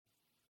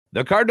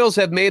The Cardinals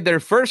have made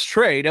their first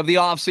trade of the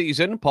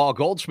offseason. Paul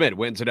Goldschmidt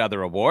wins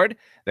another award.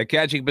 The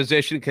catching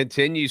position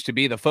continues to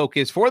be the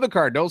focus for the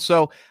Cardinals,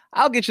 so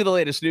I'll get you the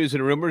latest news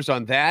and rumors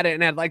on that,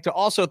 and I'd like to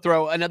also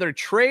throw another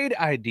trade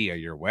idea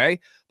your way.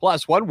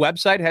 Plus, one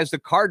website has the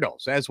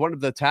Cardinals as one of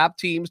the top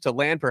teams to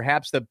land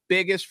perhaps the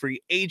biggest free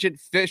agent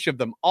fish of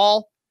them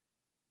all,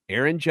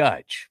 Aaron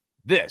Judge.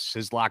 This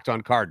is Locked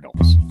On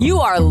Cardinals. You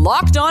are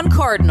Locked On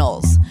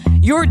Cardinals,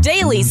 your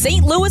daily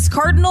St. Louis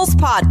Cardinals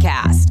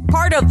podcast,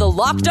 part of the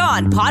Locked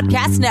On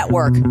Podcast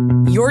Network,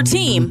 your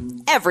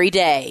team every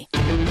day.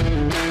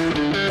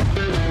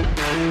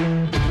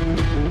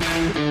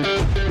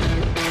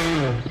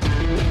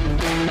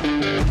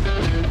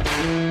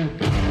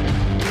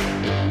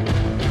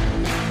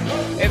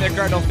 Hey there,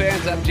 Cardinal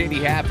fans. I'm J.D.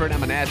 Hafford.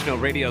 I'm a national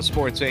radio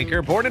sports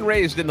anchor, born and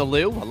raised in the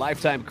Lou, a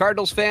lifetime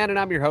Cardinals fan, and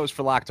I'm your host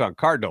for Locked On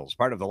Cardinals,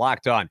 part of the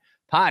Locked On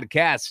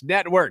Podcast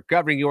Network,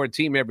 covering your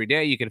team every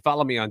day. You can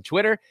follow me on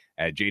Twitter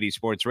at JD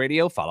Sports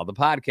Radio. Follow the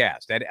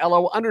podcast at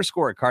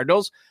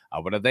LO_Cardinals. I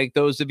want to thank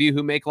those of you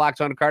who make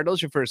Locked On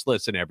Cardinals your first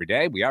listen every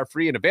day. We are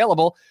free and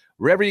available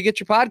wherever you get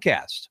your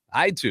podcasts,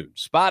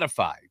 iTunes,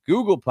 Spotify,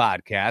 Google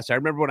Podcasts. I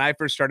remember when I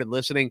first started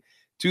listening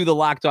to the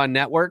Locked On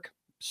Network,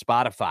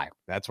 Spotify.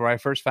 That's where I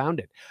first found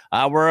it.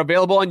 We're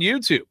available on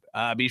YouTube.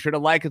 Be sure to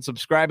like and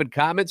subscribe and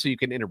comment so you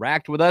can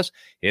interact with us.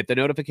 Hit the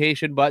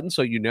notification button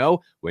so you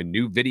know when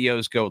new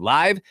videos go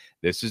live.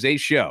 This is a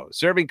show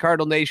serving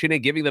Cardinal Nation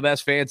and giving the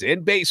best fans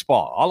in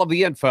baseball all of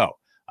the info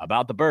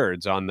about the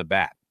birds on the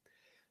bat.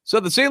 So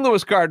the St.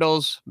 Louis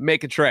Cardinals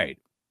make a trade,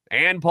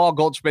 and Paul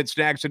Goldschmidt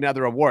snags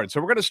another award.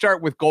 So we're going to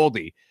start with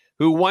Goldie,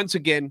 who once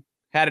again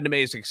had an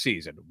amazing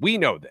season. We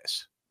know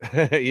this.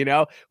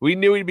 We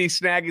knew he'd be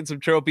snagging some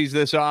trophies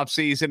this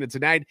offseason, and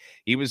tonight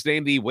he was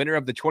named the winner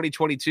of the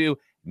 2022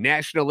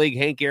 National League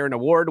Hank Aaron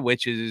Award,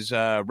 which is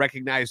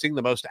recognizing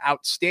the most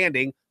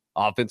outstanding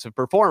offensive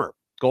performer.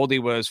 Goldie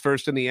was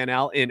first in the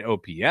NL in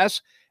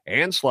OPS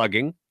and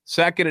slugging,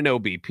 second in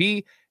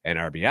OBP and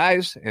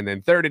RBIs, and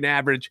then third in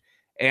average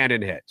and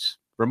in hits.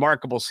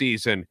 Remarkable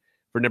season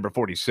for number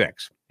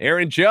 46.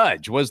 Aaron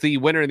Judge was the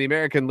winner in the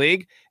American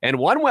League, and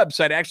one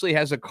website actually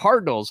has the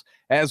Cardinals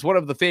as one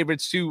of the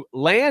favorites to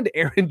land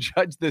Aaron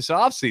Judge this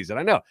offseason.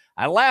 I know.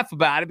 I laugh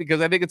about it because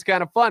I think it's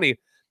kind of funny,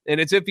 and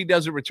it's if he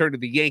doesn't return to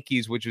the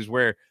Yankees, which is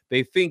where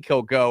they think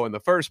he'll go in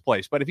the first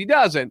place. But if he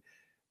doesn't,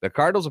 the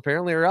Cardinals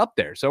apparently are up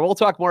there. So we'll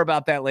talk more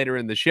about that later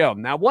in the show.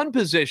 Now, one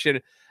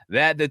position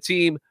that the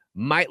team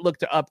might look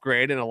to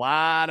upgrade, and a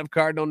lot of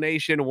Cardinal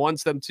Nation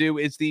wants them to,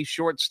 is the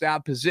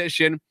shortstop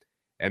position.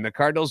 And the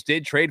Cardinals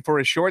did trade for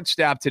a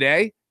shortstop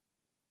today.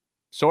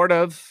 Sort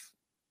of.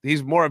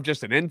 He's more of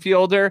just an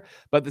infielder.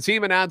 But the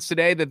team announced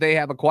today that they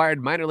have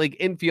acquired minor league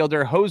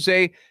infielder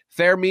Jose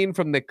Fermin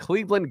from the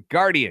Cleveland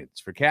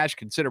Guardians for cash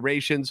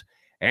considerations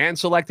and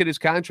selected his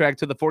contract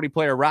to the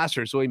 40-player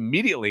roster. So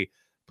immediately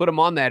put him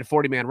on that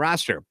 40-man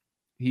roster.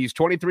 He's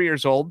 23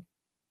 years old,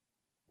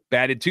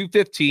 batted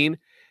 .215,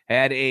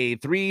 had a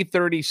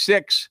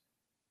 .336,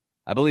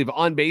 I believe,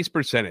 on-base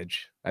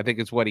percentage. I think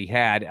it's what he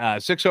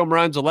had. 6 home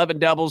runs, 11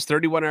 doubles,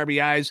 31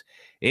 RBIs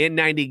in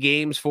 90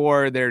 games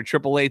for their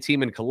AAA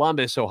team in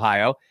Columbus,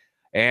 Ohio,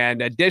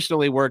 and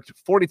additionally worked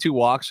 42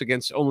 walks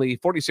against only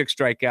 46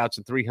 strikeouts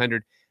and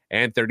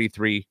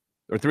 330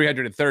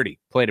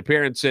 plate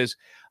appearances.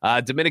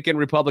 Dominican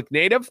Republic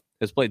native,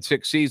 has played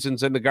 6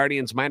 seasons in the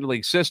Guardians minor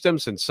league system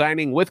since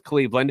signing with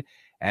Cleveland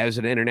as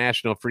an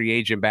international free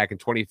agent back in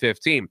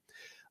 2015.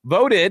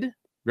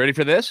 Ready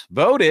for this?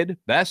 Voted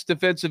best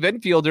defensive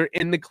infielder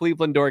in the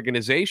Cleveland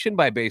organization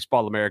by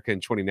Baseball America in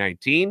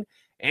 2019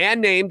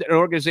 and named an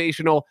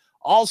organizational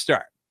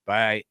all-star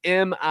by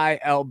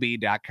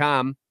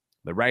MILB.com.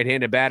 The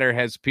right-handed batter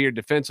has appeared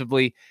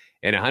defensively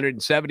in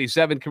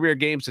 177 career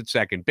games at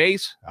second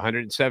base,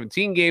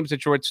 117 games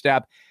at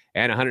shortstop,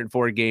 and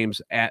 104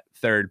 games at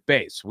third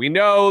base. We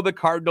know the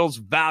Cardinals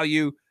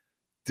value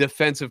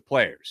defensive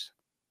players.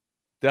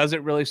 Does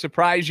it really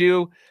surprise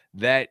you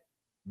that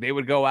they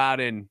would go out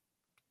and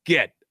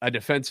get a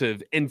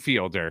defensive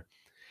infielder?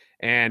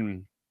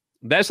 And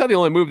that's not the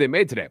only move they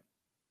made today.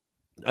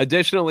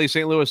 Additionally,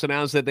 St. Louis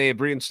announced that they have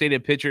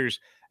reinstated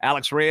pitchers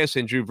Alex Reyes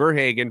and Drew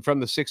Verhagen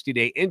from the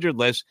 60-day injured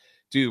list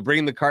to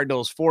bring the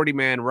Cardinals'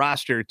 40-man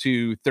roster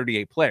to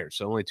 38 players.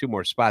 So only 2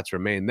 more spots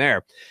remain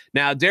there.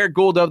 Now, Derek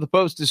Gould of the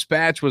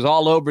Post-Dispatch was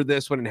all over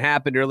this when it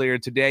happened earlier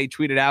today,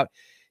 tweeted out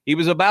he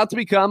was about to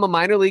become a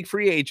minor league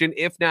free agent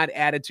if not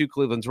added to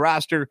Cleveland's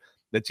roster.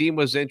 The team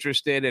was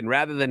interested, and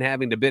rather than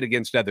having to bid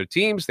against other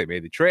teams, they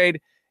made the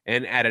trade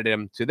and added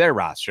him to their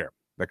roster.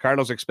 The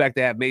Cardinals expect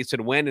to have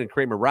Mason Wynn and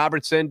Kramer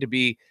Robertson to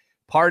be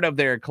part of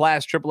their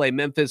Class AAA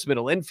Memphis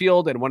middle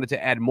infield and wanted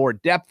to add more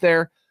depth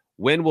there.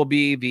 Wynn will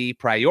be the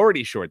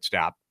priority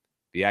shortstop.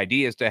 The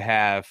idea is to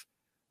have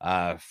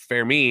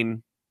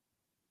Fermin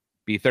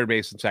be third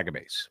base and second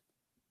base.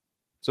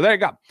 So there you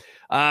go.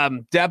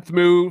 Depth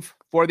move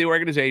for the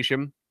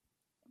organization.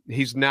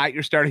 He's not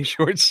your starting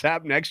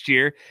shortstop next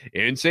year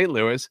in St.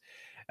 Louis.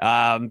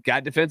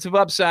 Got defensive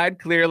upside,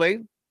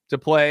 clearly. to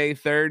play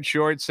third,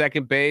 short,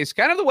 second base.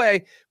 Kind of the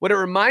way, what it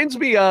reminds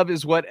me of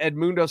is what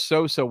Edmundo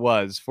Sosa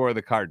was for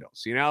the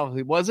Cardinals. You know,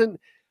 he wasn't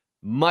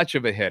much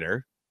of a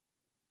hitter.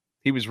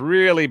 He was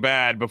really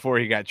bad before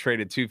he got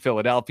traded to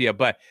Philadelphia.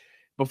 But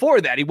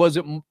before that, he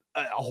wasn't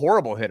a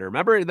horrible hitter.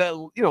 Remember,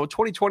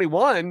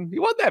 2021, he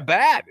wasn't that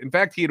bad. In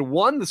fact, he had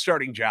won the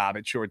starting job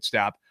at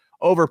shortstop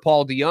over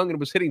Paul DeJong and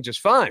was hitting just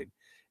fine.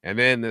 And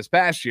then this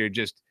past year,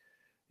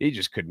 he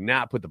just could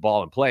not put the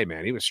ball in play,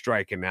 man. He was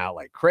striking out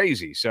like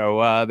crazy.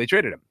 So they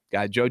traded him,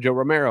 got Jojo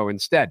Romero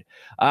instead.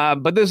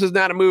 But this is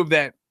not a move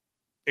that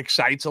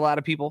excites a lot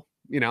of people.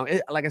 You know,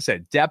 like I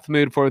said, depth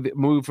move for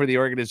the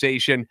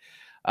organization.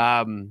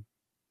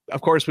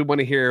 Of course, we want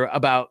to hear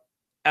about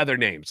other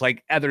names,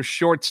 like other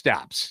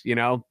shortstops,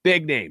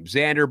 big names,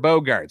 Xander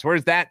Bogaerts.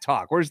 Where's that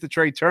talk? Where's the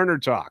Trey Turner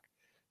talk?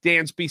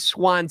 Dansby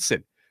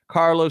Swanson,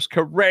 Carlos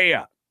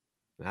Correa.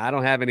 I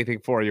don't have anything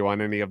for you on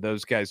any of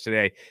those guys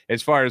today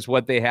as far as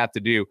what they have to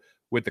do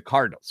with the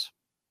Cardinals.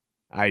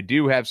 I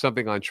do have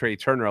something on Trey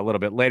Turner a little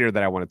bit later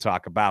that I want to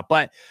talk about,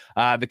 but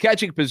the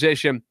catching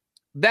position,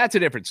 that's a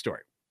different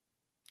story.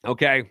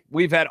 Okay,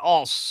 we've had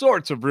all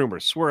sorts of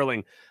rumors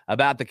swirling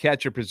about the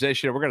catcher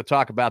position. We're going to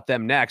talk about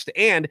them next,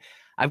 and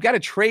I've got a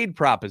trade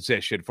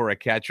proposition for a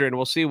catcher, and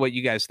we'll see what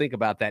you guys think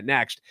about that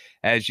next.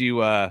 As you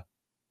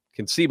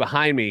can see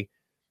behind me,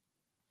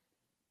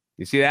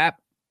 you see that?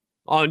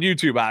 On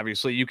YouTube,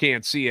 obviously, you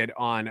can't see it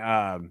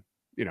on,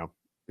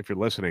 if you're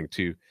listening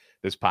to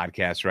this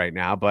podcast right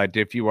now. But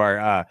if you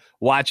are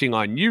watching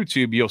on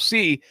YouTube, you'll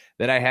see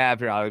that I have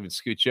here. I'll even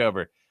scooch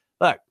over.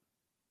 Look,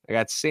 I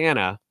got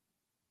Santa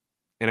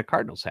in a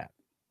Cardinals hat.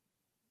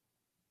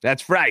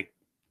 That's right.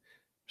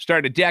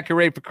 Starting to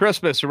decorate for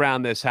Christmas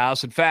around this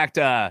house. In fact,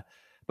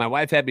 my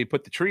wife had me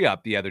put the tree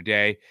up the other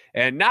day,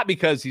 and not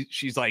because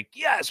she's like,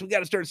 yes, we got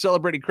to start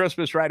celebrating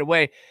Christmas right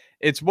away.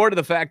 It's more to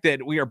the fact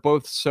that we are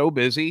both so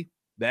busy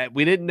that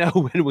we didn't know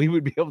when we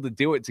would be able to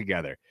do it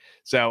together.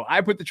 So I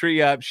put the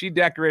tree up. She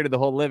decorated the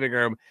whole living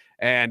room,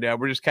 and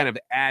we're just kind of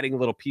adding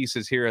little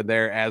pieces here and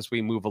there as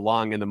we move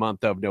along in the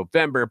month of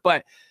November.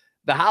 But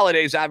the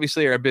holidays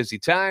obviously are a busy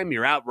time.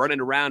 You're out running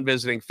around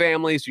visiting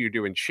families. You're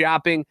doing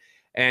shopping.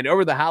 And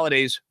over the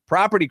holidays,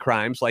 property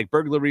crimes like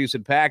burglaries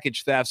and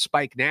package thefts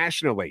spike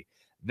nationally.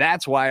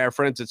 That's why our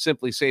friends at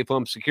Simply Safe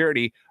Home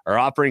Security are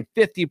offering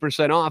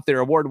 50% off their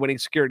award-winning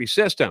security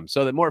system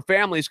so that more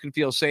families can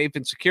feel safe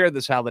and secure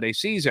this holiday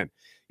season.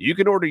 You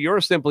can order your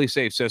Simply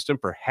Safe system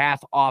for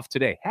half off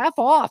today. Half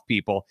off,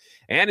 people.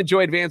 And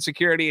enjoy advanced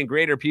security and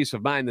greater peace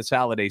of mind this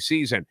holiday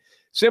season.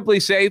 Simply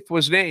Safe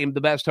was named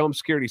the best home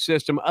security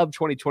system of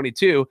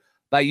 2022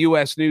 by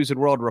U.S. News &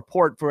 World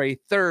Report for a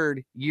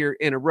third year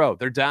in a row.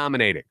 They're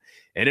dominating.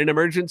 In an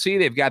emergency,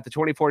 they've got the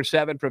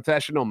 24/7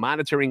 professional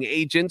monitoring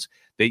agents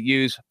that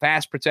use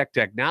Fast Protect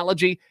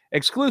technology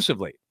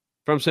exclusively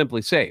from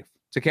Simply Safe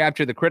to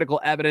capture the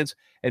critical evidence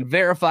and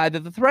verify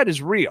that the threat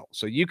is real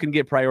so you can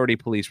get priority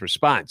police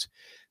response.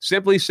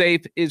 Simply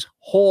Safe is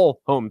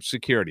whole home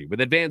security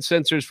with advanced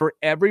sensors for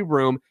every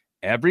room,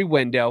 every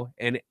window,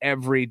 and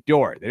every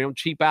door. They don't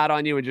cheap out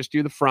on you and just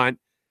do the front,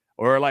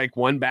 or like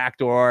one back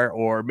door,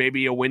 or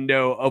maybe a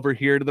window over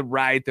here to the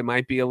right that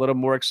might be a little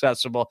more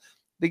accessible.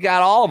 They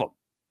got all of them.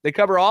 They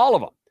cover all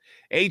of them.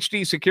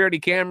 HD security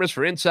cameras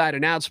for inside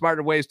and out,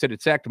 smarter ways to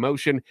detect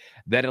motion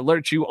that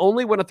alert you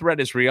only when a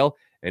threat is real,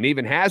 and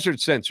even hazard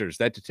sensors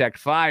that detect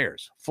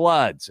fires,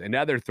 floods, and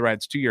other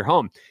threats to your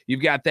home.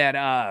 You've got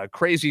that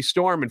crazy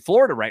storm in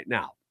Florida right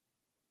now.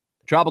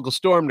 Tropical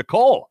storm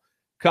Nicole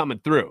coming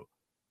through.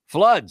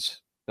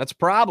 Floods, that's a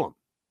problem.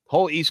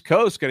 Whole East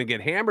Coast going to get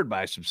hammered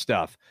by some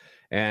stuff.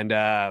 And,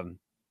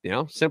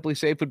 Simply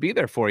Safe would be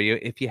there for you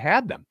if you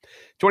had them.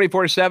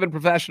 24/7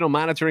 professional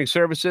monitoring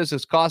services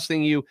is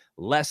costing you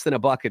less than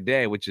 $1 a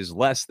day, which is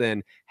less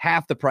than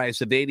half the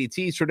price of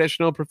ADT's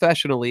traditional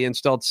professionally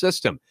installed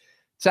system.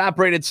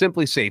 Top-rated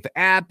Simply Safe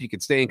app. You can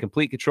stay in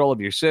complete control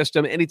of your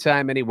system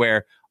anytime,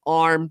 anywhere.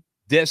 Arm,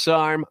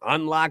 disarm,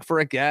 unlock for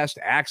a guest,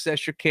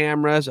 access your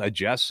cameras,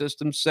 adjust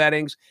system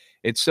settings.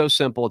 It's so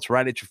simple. It's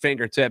right at your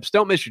fingertips.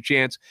 Don't miss your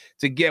chance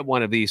to get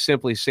one of these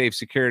Simply Safe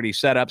security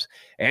setups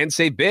and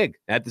save big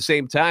at the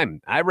same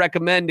time. I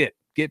recommend it.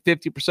 Get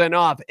 50%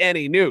 off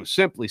any new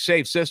Simply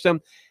Safe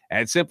system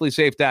at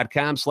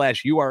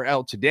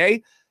simplysafe.com/URL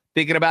today.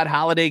 Thinking about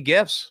holiday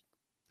gifts?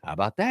 How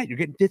about that? You're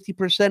getting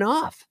 50%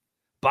 off.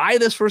 Buy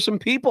this for some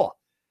people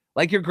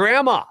like your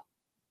grandma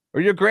or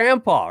your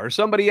grandpa or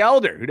somebody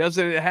elder who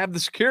doesn't have the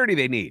security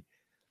they need,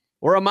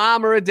 or a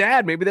mom or a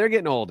dad. Maybe they're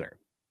getting older.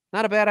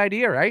 Not a bad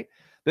idea, right?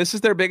 This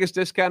is their biggest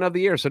discount of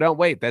the year, so don't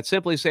wait. That's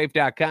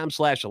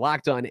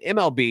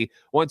simplysafe.com/LockedOnMLB.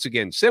 Once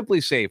again,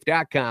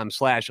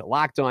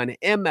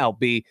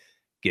 simplysafe.com/LockedOnMLB.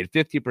 Get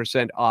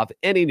 50% off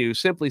any new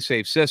Simply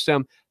Safe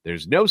system.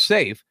 There's no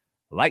safe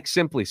like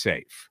Simply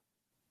Safe.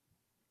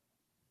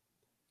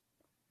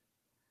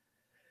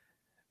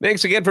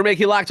 Thanks again for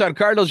making Locked On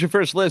Cardinals your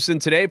first listen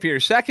today. For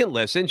your second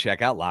listen,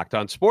 check out Locked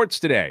On Sports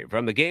Today.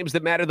 From the games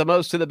that matter the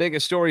most to the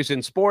biggest stories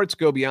in sports,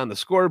 go beyond the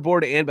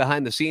scoreboard and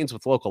behind the scenes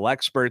with local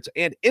experts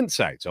and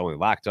insights only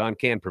Locked On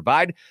can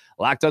provide.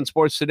 Locked On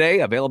Sports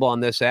Today, available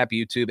on this app,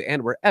 YouTube,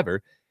 and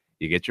wherever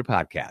you get your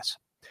podcasts.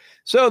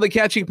 So the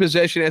catching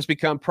position has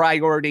become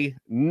priority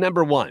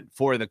number one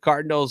for the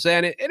Cardinals,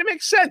 and it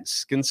makes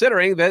sense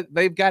considering that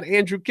they've got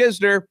Andrew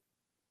Knizner,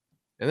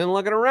 and then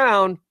looking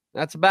around,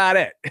 that's about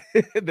it.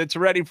 That's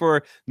ready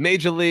for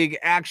major league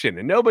action.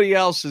 And nobody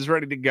else is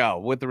ready to go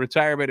with the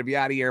retirement of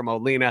Yadier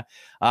Molina.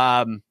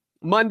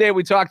 Monday,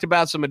 we talked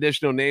about some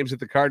additional names that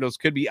the Cardinals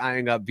could be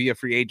eyeing up via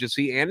free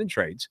agency and in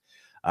trades.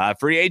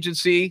 Free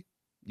agency,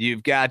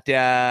 you've got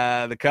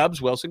the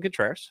Cubs, Wilson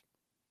Contreras.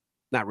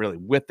 Not really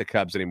with the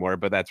Cubs anymore,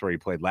 but that's where he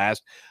played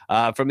last.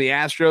 From the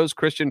Astros,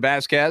 Christian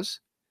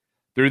Vasquez.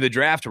 Through the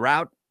draft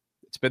route,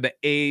 it's been the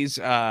A's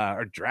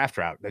or draft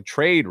route, the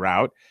trade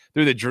route.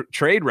 Through the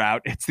trade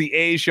route, it's the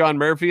A's, Sean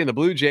Murphy, and the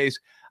Blue Jays,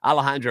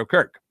 Alejandro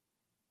Kirk.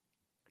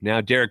 Now,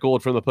 Derek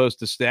Gould from the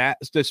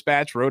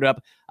Post-Dispatch wrote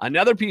up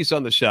another piece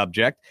on the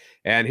subject,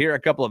 and here are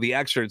a couple of the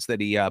excerpts that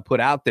he put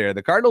out there.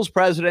 The Cardinals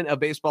president of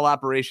baseball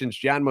operations,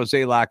 John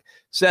Mozeliak,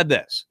 said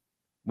this: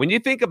 "When you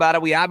think about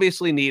it, we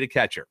obviously need a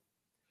catcher.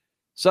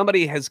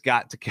 Somebody has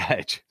got to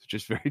catch," which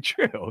is very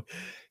true.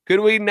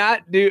 Could we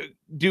not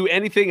do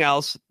anything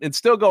else and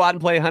still go out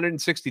and play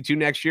 162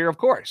 next year? Of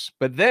course.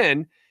 But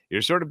then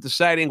you're sort of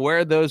deciding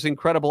where those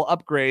incredible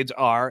upgrades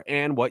are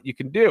and what you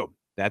can do.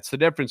 That's the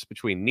difference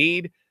between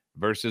need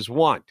versus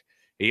want.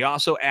 He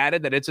also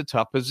added that it's a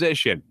tough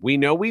position. We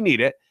know we need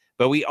it,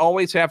 but we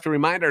always have to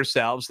remind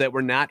ourselves that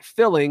we're not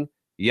filling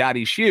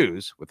Yadi's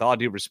shoes. With all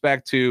due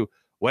respect to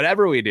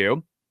whatever we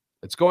do,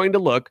 it's going to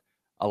look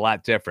a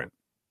lot different.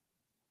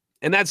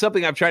 And that's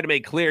something I've tried to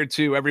make clear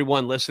to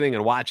everyone listening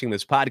and watching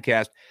this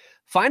podcast.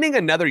 Finding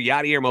another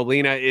Yadier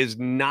Molina is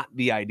not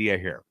the idea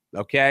here,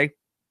 okay?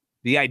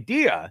 The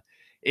idea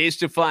is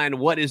to find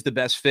what is the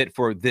best fit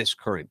for this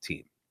current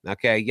team,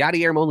 okay?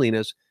 Yadier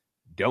Molinas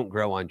don't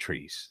grow on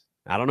trees.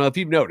 I don't know if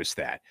you've noticed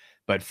that,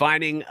 but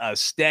finding a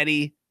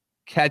steady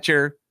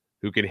catcher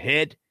who can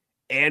hit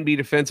and be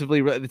defensively,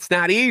 it's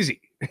not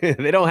easy.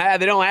 They don't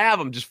have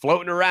them just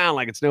floating around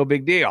like it's no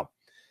big deal.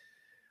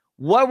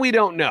 What we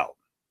don't know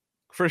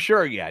for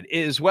sure yet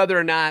is whether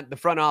or not the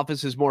front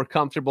office is more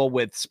comfortable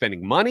with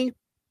spending money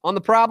on the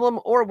problem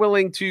or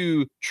willing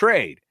to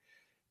trade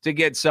to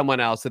get someone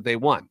else that they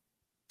want.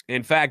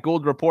 In fact,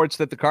 Gould reports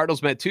that the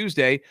Cardinals met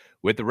Tuesday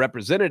with the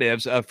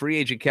representatives of free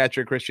agent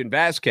catcher Christian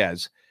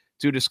Vasquez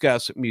to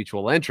discuss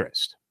mutual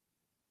interest.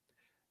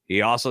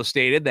 He also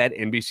stated that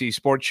NBC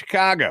Sports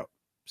Chicago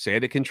say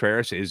that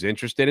Contreras is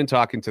interested in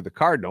talking to the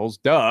Cardinals.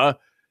 Duh.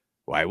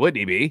 Why wouldn't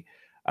he be?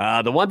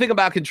 The one thing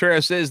about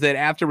Contreras is that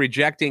after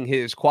rejecting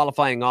his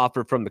qualifying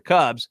offer from the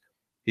Cubs,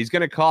 he's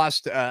going to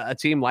cost a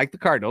team like the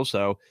Cardinals.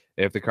 So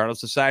if the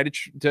Cardinals decide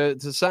to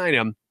sign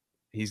him,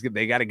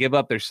 they got to give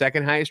up their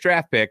second highest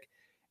draft pick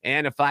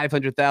and a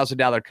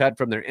 $500,000 cut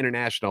from their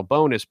international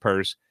bonus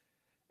purse.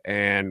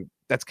 And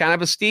that's kind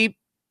of a steep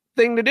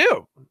thing to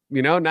do.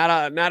 You know,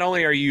 not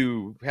only are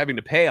you having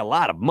to pay a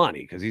lot of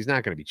money because he's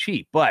not going to be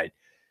cheap, but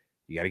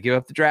you got to give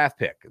up the draft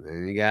pick, and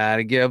then you got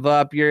to give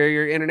up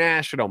your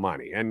international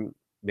money. And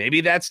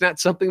maybe that's not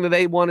something that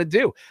they want to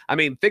do. I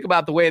mean, think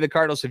about the way the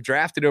Cardinals have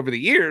drafted over the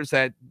years.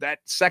 That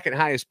second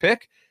highest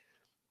pick,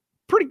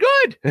 pretty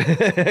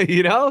good.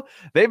 You know,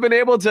 they've been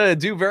able to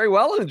do very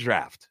well in the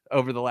draft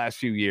over the last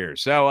few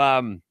years.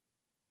 So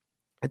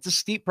it's a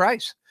steep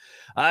price.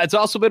 It's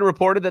also been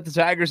reported that the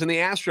Tigers and the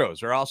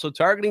Astros are also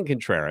targeting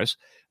Contreras.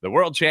 The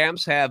world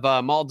champs have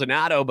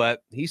Maldonado,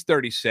 but he's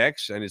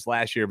 36 and his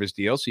last year of his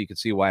deal, so you can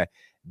see why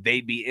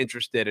they'd be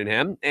interested in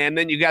him. And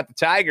then you got the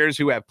Tigers,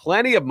 who have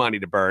plenty of money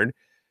to burn,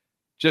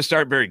 just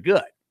aren't very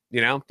good. You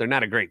know, they're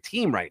not a great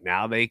team right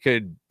now. They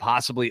could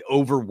possibly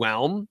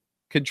overwhelm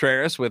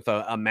Contreras with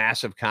a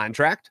massive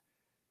contract.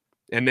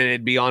 And then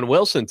it'd be on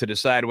Wilson to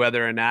decide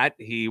whether or not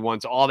he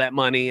wants all that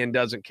money and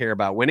doesn't care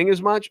about winning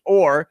as much,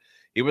 or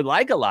he would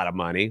like a lot of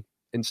money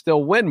and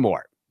still win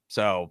more.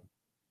 So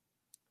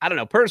I don't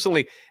know.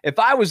 Personally, if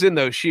I was in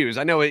those shoes,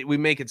 I know we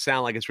make it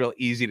sound like it's real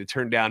easy to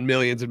turn down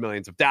millions and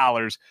millions of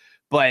dollars,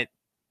 but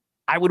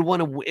I would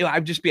want to,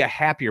 I'd just be a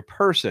happier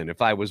person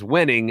if I was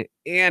winning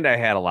and I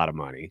had a lot of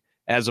money,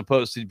 as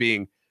opposed to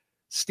being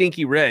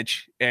stinky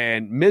rich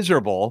and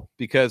miserable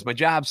because my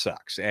job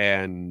sucks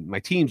and my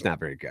team's not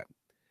very good.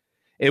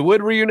 It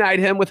would reunite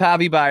him with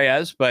Javi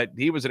Baez, but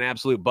he was an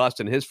absolute bust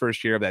in his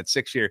first year of that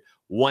 6-year,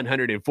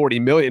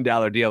 $140 million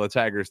deal the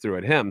Tigers threw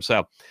at him.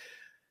 So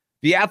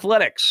the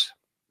Athletics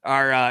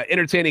are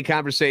entertaining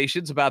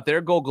conversations about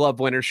their Gold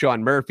Glove winner,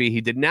 Sean Murphy. He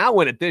did not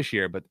win it this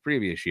year, but the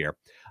previous year.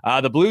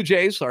 The Blue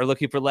Jays are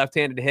looking for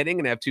left-handed hitting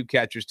and have two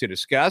catchers to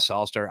discuss,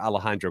 All-Star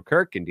Alejandro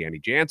Kirk and Danny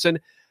Jansen.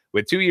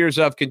 With 2 years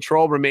of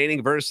control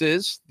remaining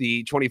versus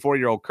the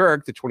 24-year-old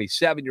Kirk, the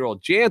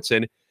 27-year-old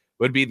Jansen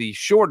would be the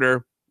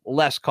shorter,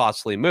 less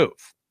costly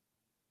move.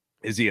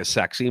 Is he a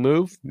sexy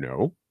move?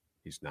 No,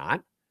 he's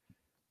not.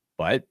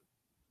 But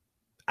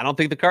I don't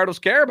think the Cardinals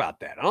care about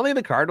that. I don't think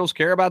the Cardinals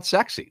care about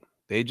sexy.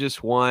 They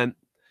just want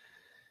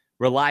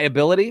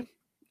reliability,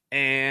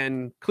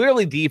 and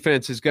clearly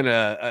defense is going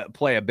to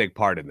play a big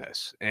part in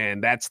this.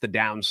 And that's the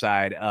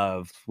downside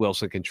of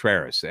Wilson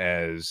Contreras,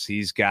 as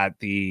he's got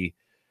the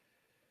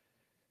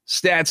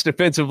stats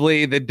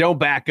defensively that don't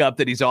back up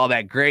that he's all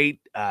that great.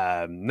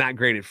 Not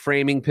great at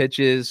framing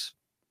pitches,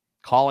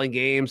 calling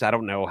games. I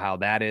don't know how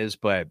that is,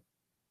 but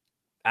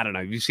I don't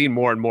know. You've seen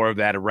more and more of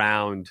that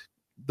around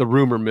the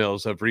rumor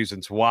mills of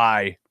reasons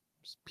why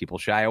people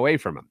shy away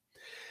from him.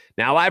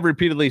 Now, I've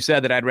repeatedly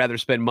said that I'd rather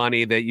spend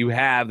money that you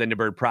have than to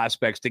burn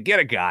prospects to get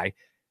a guy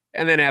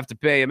and then have to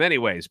pay him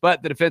anyways.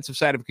 But the defensive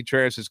side of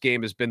Contreras'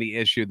 game has been the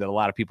issue that a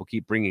lot of people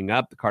keep bringing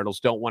up. The Cardinals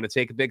don't want to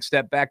take a big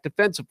step back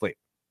defensively.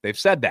 They've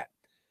said that.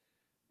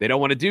 They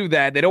don't want to do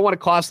that. They don't want to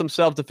cost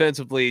themselves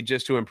defensively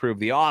just to improve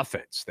the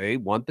offense. They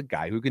want the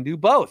guy who can do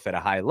both at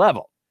a high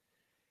level.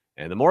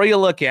 And the more you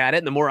look at it,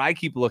 and the more I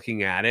keep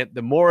looking at it,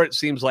 the more it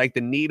seems like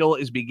the needle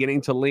is beginning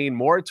to lean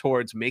more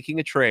towards making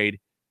a trade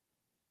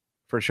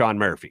for Sean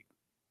Murphy.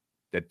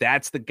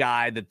 That's the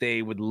guy that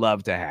they would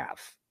love to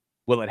have.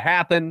 Will it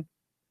happen?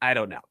 I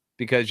don't know,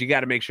 because you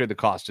got to make sure the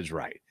cost is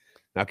right.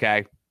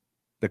 Okay?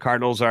 The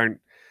Cardinals aren't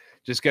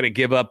just going to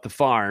give up the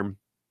farm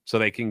so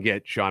they can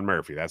get Sean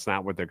Murphy. That's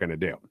not what they're going to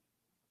do.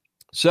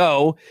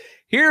 So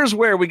here's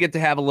where we get to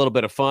have a little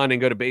bit of fun and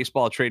go to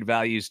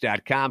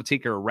baseballtradevalues.com,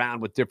 tinker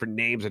around with different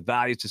names and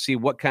values to see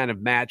what kind of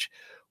match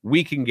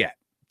we can get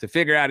to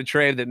figure out a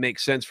trade that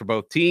makes sense for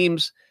both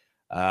teams.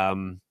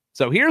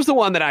 So here's the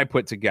one that I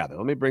put together.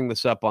 Let me bring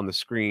this up on the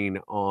screen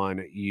on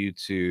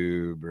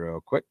YouTube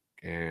real quick.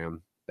 And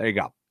there you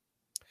go.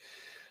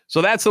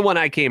 So that's the one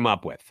I came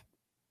up with.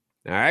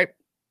 All right.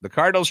 The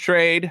Cardinals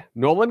trade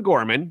Nolan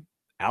Gorman,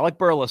 Alec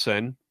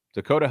Burleson,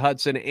 Dakota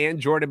Hudson, and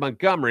Jordan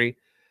Montgomery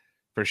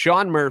for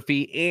Sean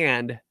Murphy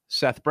and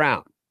Seth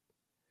Brown.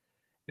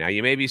 Now,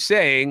 you may be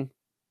saying,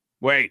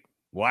 wait,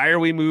 why are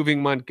we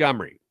moving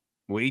Montgomery?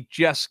 We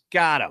just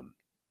got him.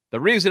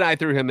 The reason I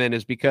threw him in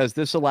is because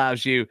this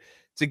allows you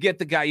to get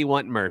the guy you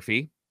want,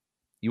 Murphy.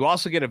 You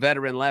also get a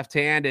veteran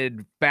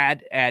left-handed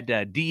bat at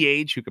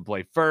DH who can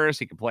play first.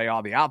 He can play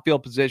all the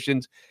outfield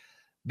positions.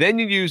 Then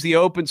you use the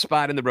open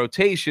spot in the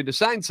rotation to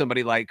sign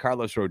somebody like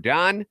Carlos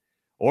Rodon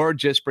or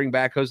just bring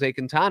back Jose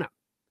Quintana,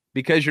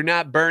 because you're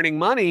not burning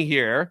money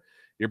here.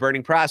 You're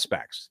burning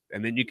prospects.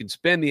 And then you can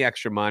spend the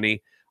extra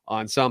money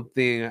on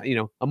something,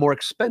 a more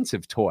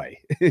expensive toy,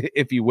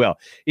 if you will.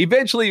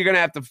 Eventually, you're going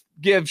to have to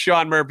give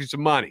Sean Murphy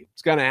some money.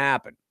 It's going to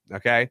happen,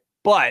 okay?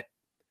 But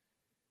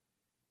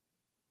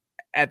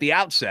at the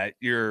outset,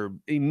 you're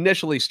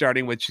initially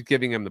starting with just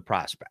giving him the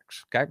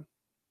prospects, okay?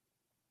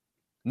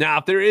 Now,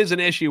 if there is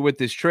an issue with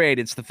this trade,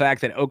 it's the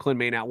fact that Oakland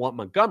may not want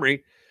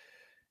Montgomery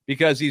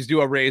because he's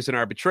due a raise in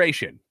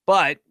arbitration.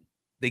 But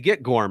they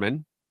get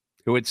Gorman,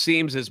 who it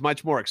seems is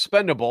much more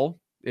expendable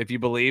if you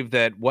believe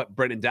that what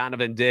Brendan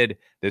Donovan did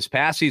this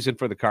past season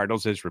for the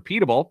Cardinals is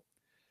repeatable.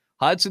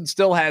 Hudson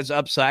still has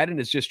upside and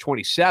is just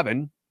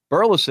 27.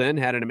 Burleson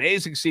had an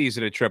amazing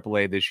season at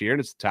AAA this year, and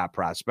it's the top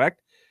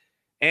prospect.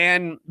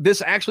 And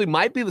this actually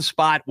might be the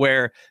spot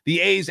where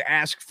the A's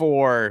ask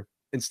for,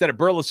 instead of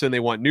Burleson, they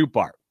want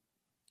Nootbaar.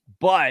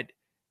 But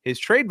his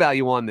trade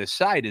value on this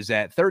site is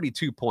at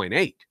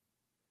 32.8,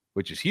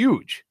 which is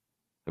huge.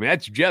 I mean,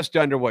 that's just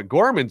under what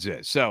Gorman's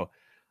is. So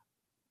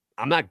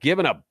I'm not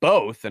giving up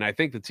both, and I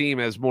think the team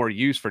has more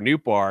use for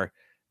Nootbaar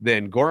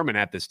than Gorman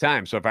at this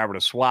time. So if I were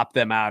to swap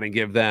them out and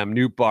give them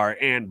Nootbaar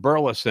and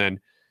Burleson,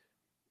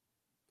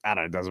 I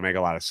don't know, it doesn't make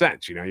a lot of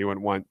sense. You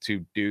wouldn't want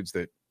two dudes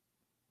that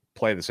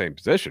play the same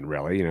position,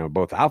 really,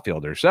 both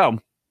outfielders. So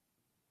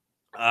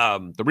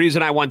the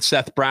reason I want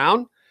Seth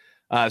Brown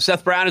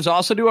is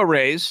also due a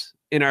raise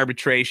in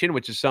arbitration,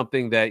 which is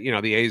something that,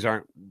 the A's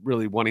aren't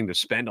really wanting to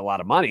spend a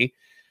lot of money.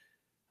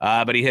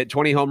 But he hit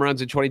 20 home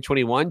runs in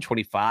 2021,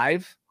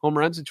 25 home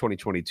runs in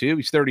 2022.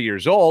 He's 30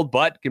 years old,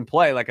 but can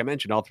play, like I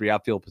mentioned, all three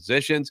outfield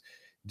positions,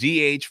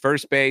 DH,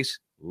 first base,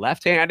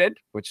 left-handed,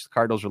 which the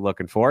Cardinals are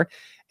looking for,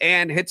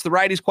 and hits the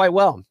righties quite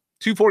well.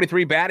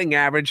 243 batting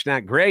average,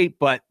 not great,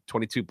 but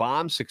 22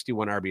 bombs,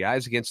 61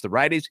 RBIs against the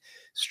righties.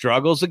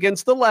 Struggles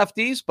against the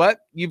lefties, but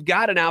you've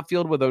got an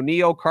outfield with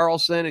O'Neill,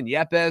 Carlson, and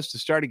Yepes to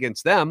start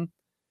against them.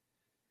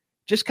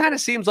 Just kind of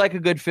seems like a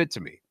good fit to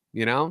me,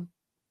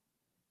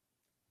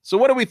 So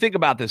what do we think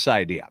about this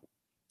idea?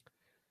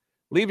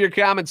 Leave your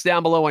comments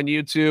down below on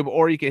YouTube,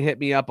 or you can hit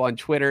me up on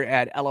Twitter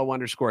at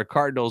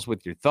 @LO_Cardinals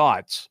with your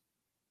thoughts.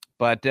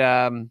 But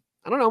I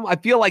don't know. I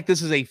feel like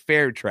this is a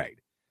fair trade.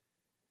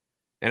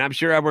 And I'm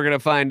sure we're going to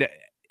find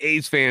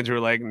A's fans who are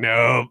like,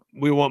 no,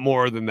 we want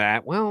more than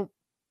that. Well,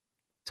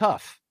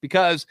 tough.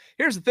 Because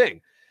here's the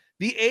thing.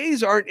 The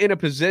A's aren't in a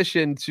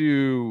position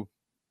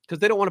because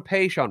they don't want to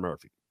pay Sean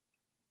Murphy.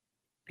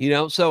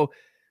 So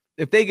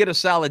if they get a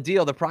solid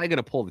deal, they're probably going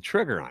to pull the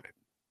trigger on it,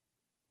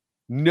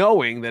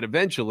 knowing that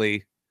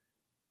eventually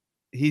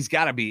he's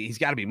got to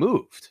be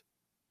moved.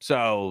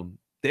 So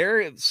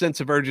their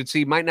sense of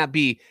urgency might not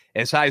be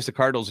as high as the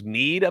Cardinals'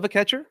 need of a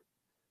catcher,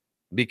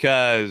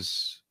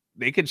 because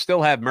they could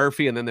still have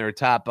Murphy and then their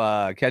top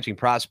catching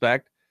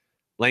prospect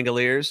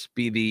Langoliers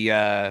be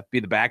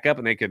the backup,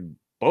 and they could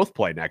both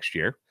play next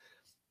year.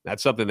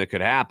 That's something that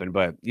could happen,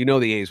 but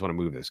the A's want to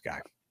move this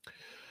guy.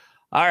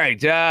 All right.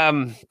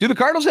 Do the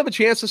Cardinals have a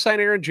chance to sign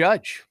Aaron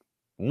Judge?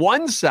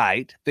 One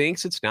site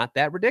thinks it's not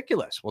that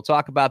ridiculous. We'll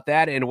talk about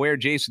that and where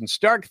Jason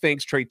Stark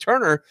thinks Trey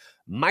Turner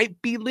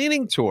might be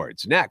leaning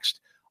towards next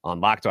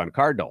on Locked On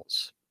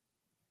Cardinals.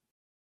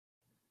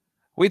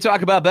 We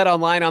talk about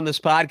BetOnline on this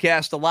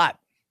podcast a lot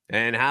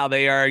and how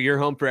they are your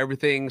home for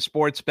everything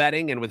sports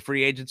betting. And with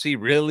free agency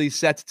really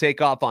set to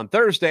take off on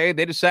Thursday,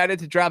 they decided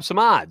to drop some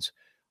odds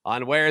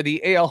on where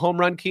the AL home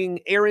run king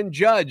Aaron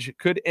Judge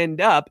could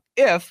end up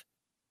if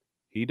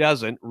he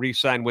doesn't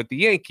re-sign with the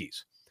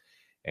Yankees.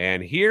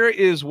 And here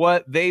is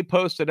what they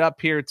posted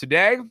up here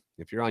today.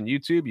 If you're on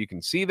YouTube, you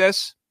can see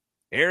this.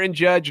 Aaron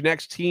Judge,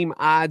 next team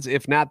odds,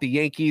 if not the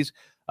Yankees,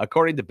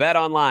 according to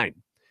BetOnline.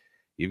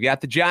 You've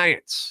got the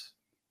Giants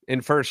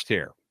in first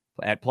here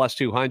at plus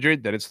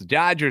 200. Then it's the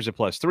Dodgers at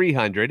plus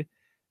 300.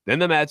 Then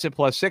the Mets at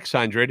plus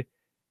 600.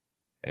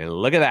 And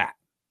look at that.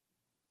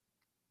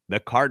 The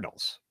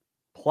Cardinals,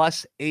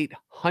 plus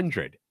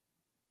 800.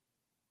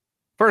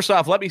 First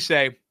off, let me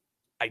say,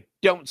 I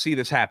don't see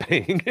this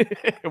happening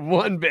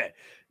one bit.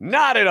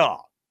 Not at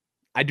all.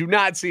 I do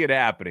not see it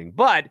happening.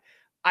 But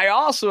I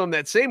also am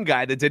that same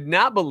guy that did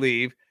not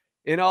believe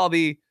in all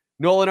the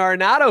Nolan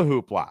Arenado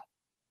hoopla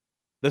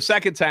the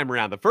second time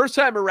around. The first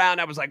time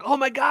around, I was like, oh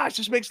my gosh,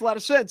 this makes a lot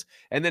of sense.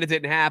 And then it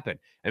didn't happen.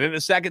 And then the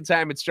second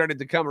time it started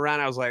to come around,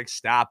 I was like,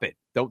 stop it.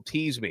 Don't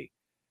tease me.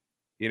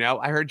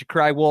 I heard you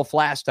cry wolf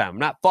last time. I'm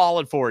not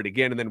falling for it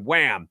again. And then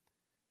wham,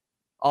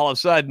 all of a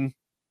sudden,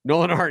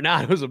 Nolan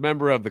Arenado is a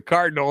member of the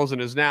Cardinals and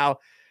is now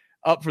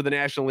up for the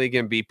National League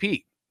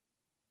MVP.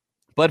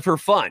 But for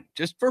fun,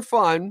 just for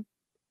fun,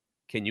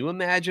 can you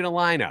imagine a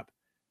lineup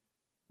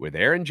with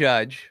Aaron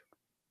Judge,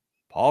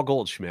 Paul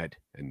Goldschmidt,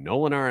 and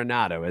Nolan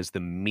Arenado as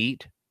the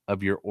meat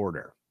of your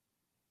order?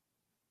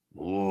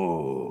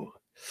 Ooh,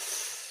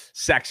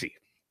 sexy,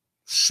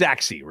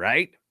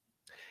 right?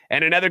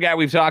 And another guy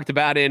we've talked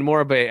about in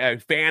more of a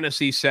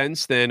fantasy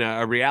sense than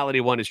a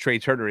reality one is Trey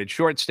Turner at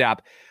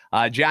shortstop.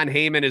 John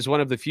Heyman is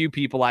one of the few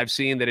people I've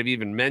seen that have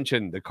even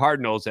mentioned the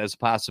Cardinals as a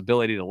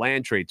possibility to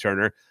land Trey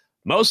Turner.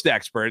 Most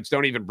experts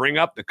don't even bring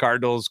up the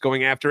Cardinals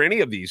going after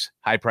any of these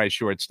high-priced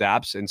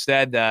shortstops.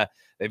 Instead,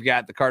 they've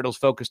got the Cardinals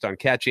focused on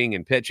catching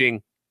and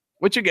pitching,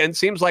 which, again,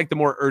 seems like the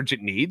more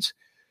urgent needs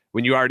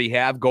when you already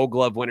have Gold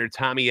Glove winner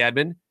Tommy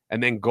Edman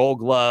and then Gold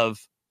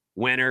Glove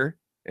winner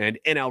and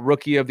NL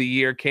Rookie of the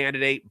Year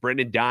candidate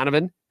Brendan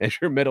Donovan as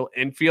your middle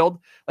infield.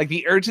 Like,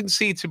 the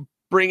urgency to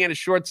bring in a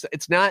shortstop,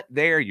 it's not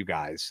there, you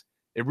guys.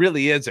 It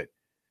really isn't.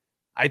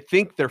 I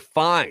think they're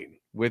fine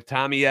with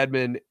Tommy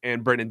Edman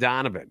and Brendan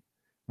Donovan,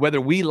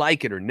 whether we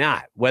like it or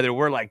not, whether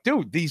we're like,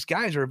 dude, these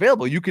guys are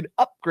available. You can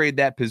upgrade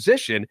that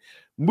position,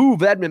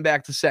 move Edman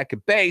back to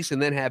second base,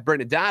 and then have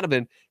Brendan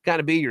Donovan kind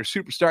of be your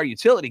superstar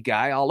utility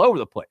guy all over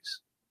the place.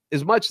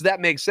 As much as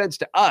that makes sense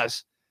to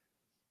us,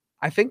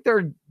 I think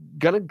they're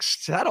going to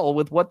settle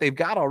with what they've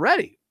got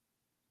already.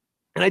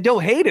 And I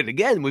don't hate it.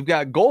 Again, we've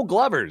got Gold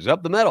Glovers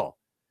up the middle.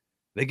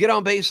 They get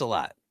on base a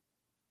lot.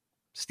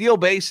 Steal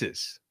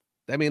bases.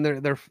 I mean,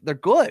 they're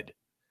good.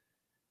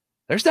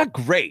 They're just not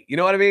great. You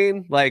know what I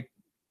mean?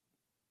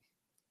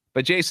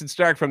 But Jason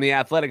Stark from The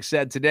Athletic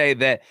said today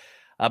that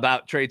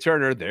about Trey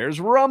Turner, there's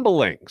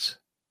rumblings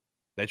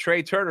that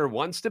Trey Turner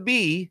wants to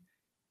be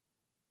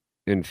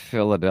in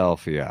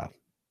Philadelphia.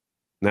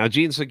 Now,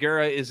 Gene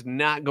Segura is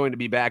not going to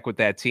be back with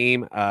that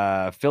team.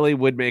 Philly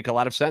would make a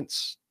lot of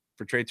sense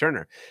for Trey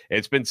Turner.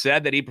 It's been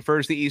said that he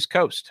prefers the East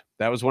Coast.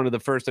 That was one of the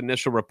first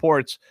initial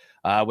reports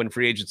when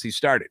free agency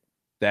started,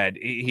 that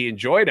he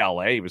enjoyed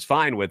LA. He was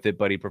fine with it,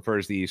 but he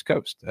prefers the East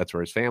Coast. That's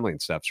where his family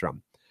and stuff's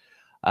from.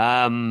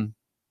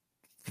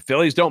 The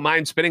Phillies don't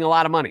mind spending a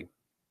lot of money.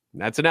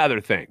 That's another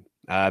thing.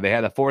 They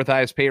had the fourth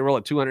highest payroll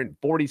at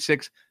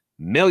 $246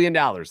 million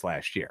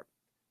last year.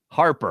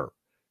 Harper,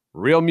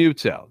 Real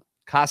Muto,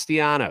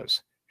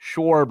 Castellanos,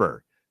 Schwarber,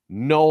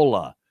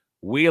 Nola,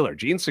 Wheeler.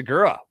 Gene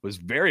Segura was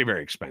very,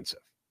 very expensive.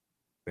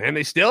 And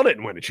they still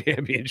didn't win a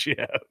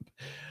championship.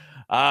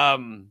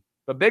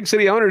 But big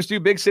city owners do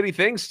big city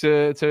things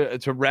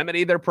to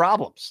remedy their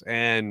problems.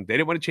 And they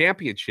didn't win a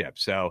championship.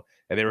 And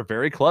they were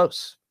very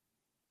close.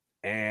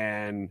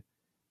 And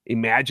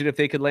imagine if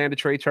they could land a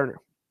Trey Turner.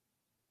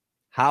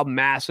 How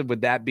massive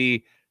would that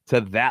be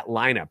to that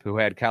lineup who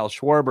had Kyle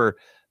Schwarber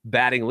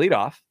batting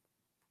leadoff?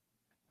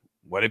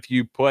 What if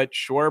you put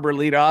Schwarber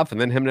leadoff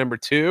and then him number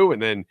two and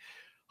then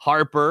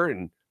Harper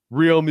and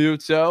Real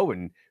Muto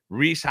and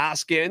Rhys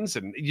Hoskins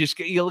and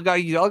you look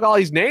at all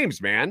these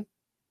names, man.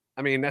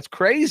 I mean, that's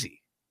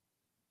crazy.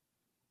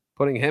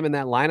 Putting him in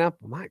that lineup,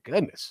 my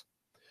goodness.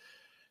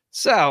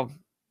 So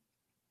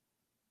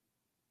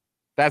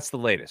that's the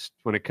latest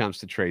when it comes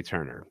to Trey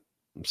Turner.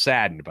 I'm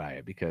saddened by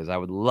it because I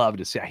would love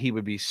to see. He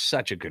would be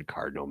such a good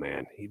Cardinal,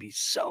 man. He'd be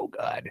so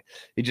good.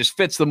 He just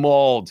fits the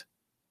mold.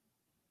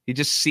 He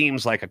just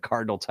seems like a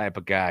Cardinal type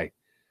of guy,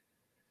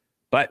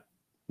 but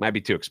might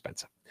be too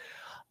expensive.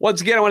 Once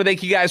again, I want to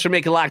thank you guys for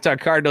making Locked On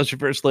Cardinals your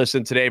first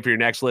listen today. For your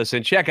next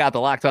listen, check out the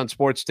Locked On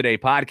Sports Today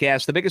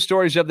podcast, the biggest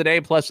stories of the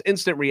day, plus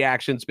instant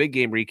reactions, big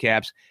game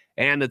recaps,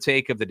 and the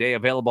take of the day,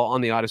 available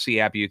on the Odyssey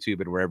app, YouTube,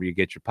 and wherever you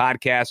get your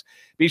podcasts.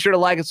 Be sure to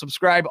like and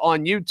subscribe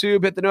on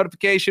YouTube. Hit the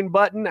notification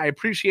button. I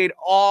appreciate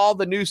all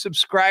the new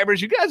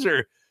subscribers. You guys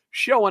are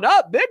showing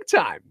up big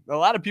time. A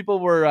lot of people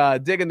were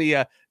digging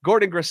the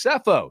Gordon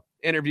Graceffo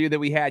interview that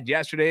we had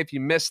yesterday. If you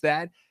missed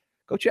that,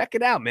 go check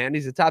it out, man.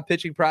 He's a top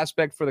pitching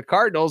prospect for the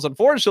Cardinals.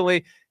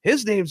 Unfortunately,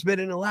 his name's been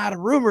in a lot of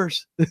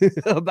rumors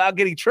about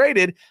getting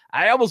traded.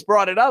 I almost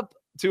brought it up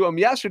to him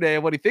yesterday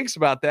and what he thinks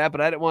about that,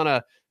 but I didn't want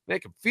to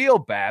make him feel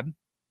bad.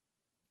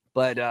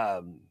 But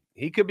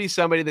he could be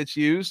somebody that's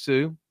used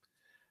to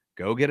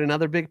go get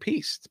another big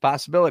piece. It's a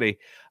possibility.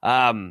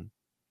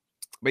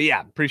 But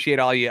yeah, appreciate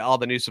all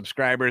the new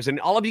subscribers. And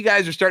all of you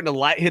guys are starting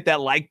to hit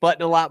that like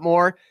button a lot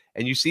more.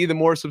 And you see the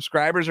more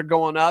subscribers are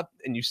going up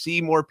and you see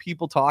more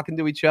people talking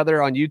to each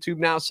other on YouTube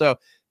now. So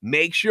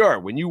make sure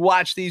when you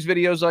watch these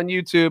videos on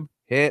YouTube,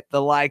 hit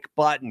the like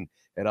button.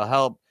 It'll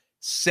help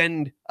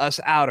send us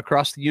out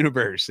across the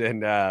universe,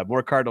 and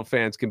more Cardinal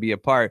fans can be a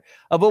part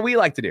of what we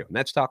like to do, and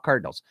that's talk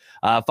Cardinals.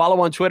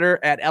 Follow on Twitter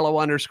at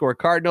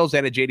 @LO_Cardinals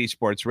and at JD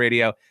Sports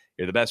Radio.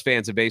 You're the best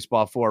fans of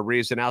baseball for a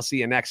reason. I'll see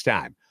you next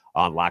time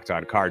on Locked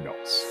On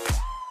Cardinals.